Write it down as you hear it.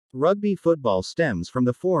Rugby football stems from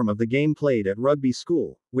the form of the game played at rugby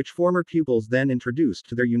school, which former pupils then introduced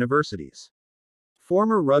to their universities.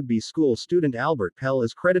 Former rugby school student Albert Pell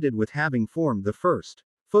is credited with having formed the first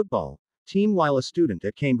football team while a student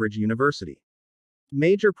at Cambridge University.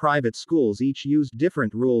 Major private schools each used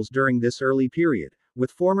different rules during this early period,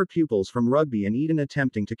 with former pupils from Rugby and Eton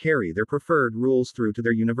attempting to carry their preferred rules through to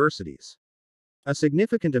their universities. A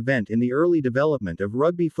significant event in the early development of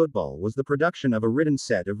rugby football was the production of a written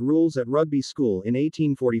set of rules at rugby school in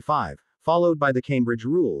 1845, followed by the Cambridge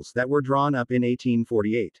rules that were drawn up in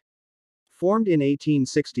 1848. Formed in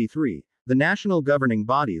 1863, the national governing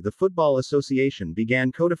body, the Football Association,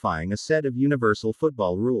 began codifying a set of universal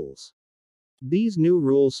football rules. These new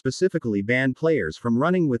rules specifically banned players from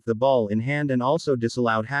running with the ball in hand and also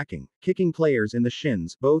disallowed hacking, kicking players in the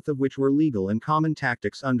shins, both of which were legal and common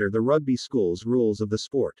tactics under the rugby school's rules of the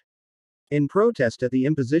sport. In protest at the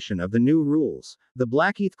imposition of the new rules, the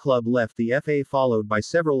Blackheath Club left the FA, followed by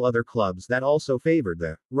several other clubs that also favored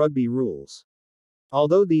the rugby rules.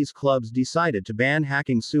 Although these clubs decided to ban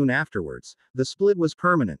hacking soon afterwards, the split was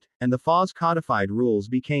permanent, and the FA's codified rules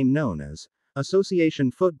became known as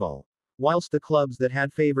association football, whilst the clubs that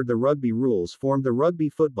had favored the rugby rules formed the Rugby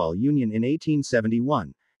Football Union in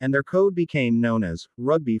 1871, and their code became known as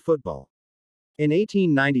rugby football. In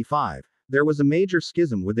 1895, there was a major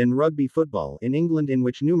schism within rugby football in England, in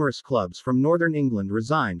which numerous clubs from Northern England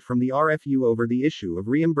resigned from the RFU over the issue of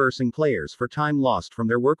reimbursing players for time lost from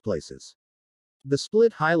their workplaces. The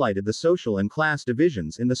split highlighted the social and class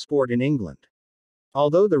divisions in the sport in England.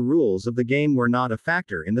 Although the rules of the game were not a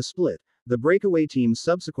factor in the split, the breakaway teams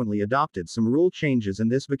subsequently adopted some rule changes,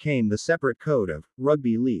 and this became the separate code of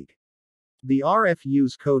Rugby League. The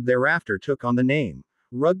RFU's code thereafter took on the name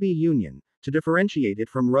Rugby Union to differentiate it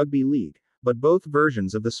from Rugby League, but both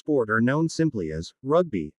versions of the sport are known simply as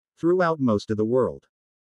rugby throughout most of the world.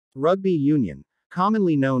 Rugby Union,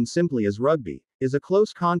 commonly known simply as rugby, is a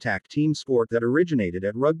close contact team sport that originated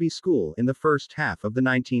at rugby school in the first half of the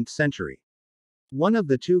 19th century. One of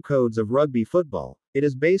the two codes of rugby football, it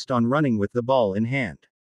is based on running with the ball in hand.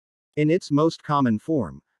 In its most common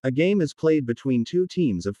form, a game is played between two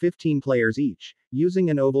teams of 15 players each, using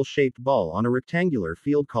an oval-shaped ball on a rectangular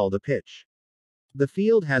field called a pitch. The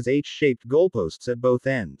field has H-shaped goalposts at both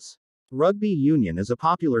ends. Rugby union is a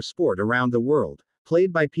popular sport around the world,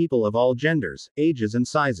 played by people of all genders, ages and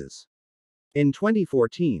sizes. In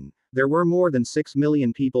 2014, there were more than 6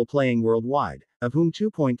 million people playing worldwide, of whom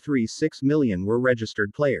 2.36 million were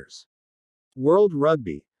registered players. World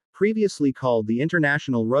Rugby, previously called the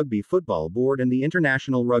International Rugby Football Board and the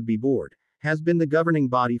International Rugby Board, has been the governing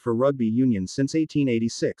body for rugby union since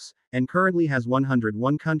 1886, and currently has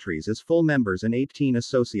 101 countries as full members and 18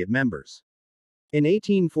 associate members. In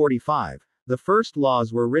 1845, the first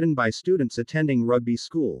laws were written by students attending rugby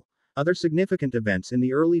school. Other significant events in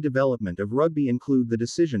the early development of rugby include the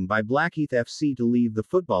decision by Blackheath FC to leave the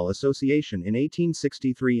Football Association in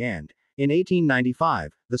 1863 and, in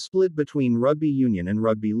 1895, the split between rugby union and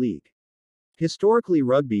rugby league. Historically,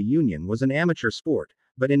 rugby union was an amateur sport,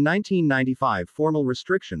 but in 1995 formal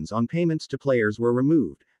restrictions on payments to players were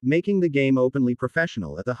removed, making the game openly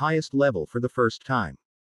professional at the highest level for the first time.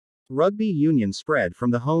 Rugby union spread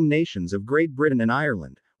from the home nations of Great Britain and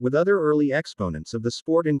Ireland, with other early exponents of the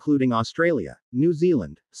sport including Australia, New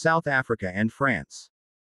Zealand, South Africa and France.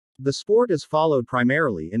 The sport is followed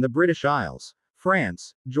primarily in the British Isles,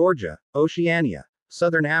 France, Georgia, Oceania,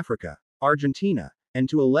 Southern Africa, Argentina, and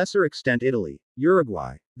to a lesser extent Italy,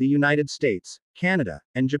 Uruguay, the United States, Canada,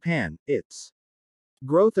 and Japan. Its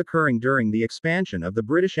growth occurring during the expansion of the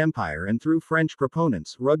British Empire and through French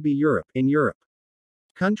proponents Rugby Europe in Europe.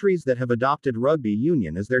 Countries that have adopted rugby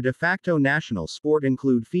union as their de facto national sport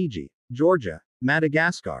include Fiji, Georgia,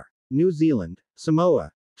 Madagascar, New Zealand,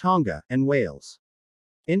 Samoa, Tonga, and Wales.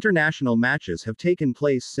 International matches have taken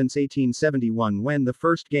place since 1871, when the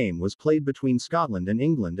first game was played between Scotland and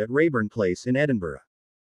England at Rayburn Place in Edinburgh.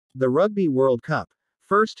 The Rugby World Cup,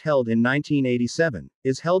 first held in 1987,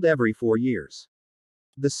 is held every 4 years.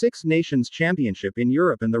 The Six Nations Championship in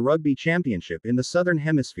Europe and the Rugby Championship in the Southern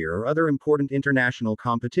Hemisphere are other important international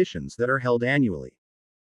competitions that are held annually.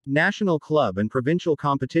 National club and provincial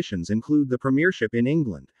competitions include the Premiership in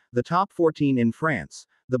England, the Top 14 in France,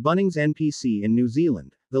 the Bunnings NPC in New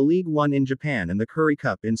Zealand, the League One in Japan and the Currie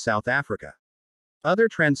Cup in South Africa. Other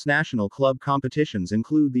transnational club competitions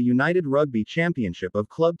include the United Rugby Championship of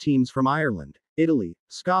club teams from Ireland, Italy,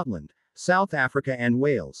 Scotland, South Africa and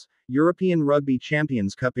Wales, European Rugby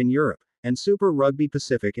Champions Cup in Europe, and Super Rugby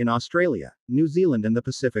Pacific in Australia, New Zealand and the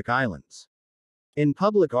Pacific Islands. In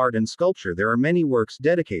public art and sculpture there are many works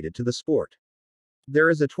dedicated to the sport. There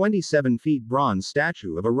is a 27-feet bronze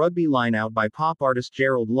statue of a rugby line-out by pop artist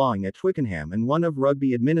Gerald Long at Twickenham and one of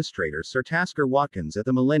rugby administrator Sir Tasker Watkins at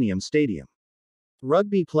the Millennium Stadium.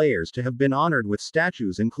 Rugby players to have been honoured with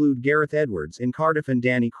statues include Gareth Edwards in Cardiff and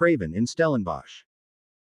Danny Craven in Stellenbosch.